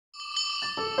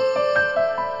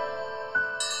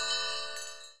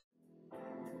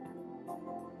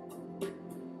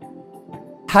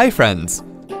Hi friends!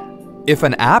 If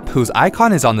an app whose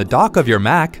icon is on the dock of your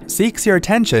Mac seeks your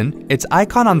attention, its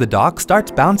icon on the dock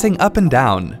starts bouncing up and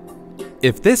down.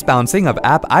 If this bouncing of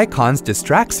app icons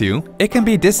distracts you, it can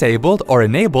be disabled or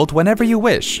enabled whenever you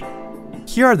wish.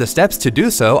 Here are the steps to do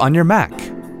so on your Mac.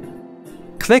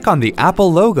 Click on the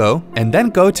Apple logo and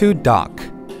then go to Dock.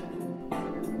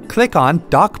 Click on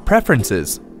Dock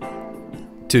Preferences.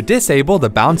 To disable the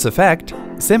bounce effect,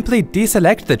 simply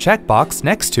deselect the checkbox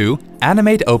next to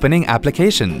Animate Opening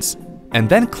Applications, and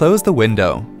then close the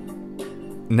window.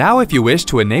 Now if you wish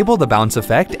to enable the bounce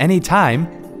effect anytime,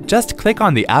 just click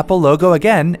on the Apple logo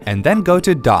again and then go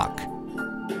to Dock.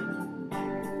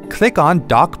 Click on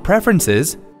Dock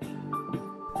Preferences,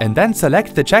 and then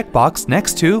select the checkbox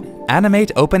next to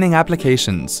Animate Opening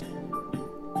Applications.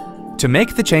 To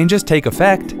make the changes take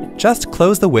effect, just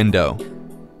close the window.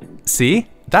 See?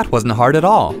 That wasn't hard at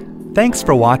all. Thanks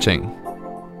for watching.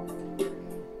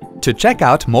 To check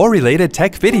out more related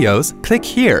tech videos, click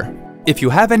here. If you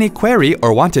have any query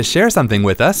or want to share something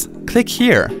with us, click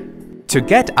here. To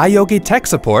get iYogi tech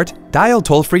support, dial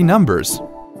toll-free numbers.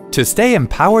 To stay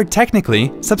empowered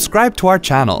technically, subscribe to our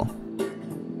channel.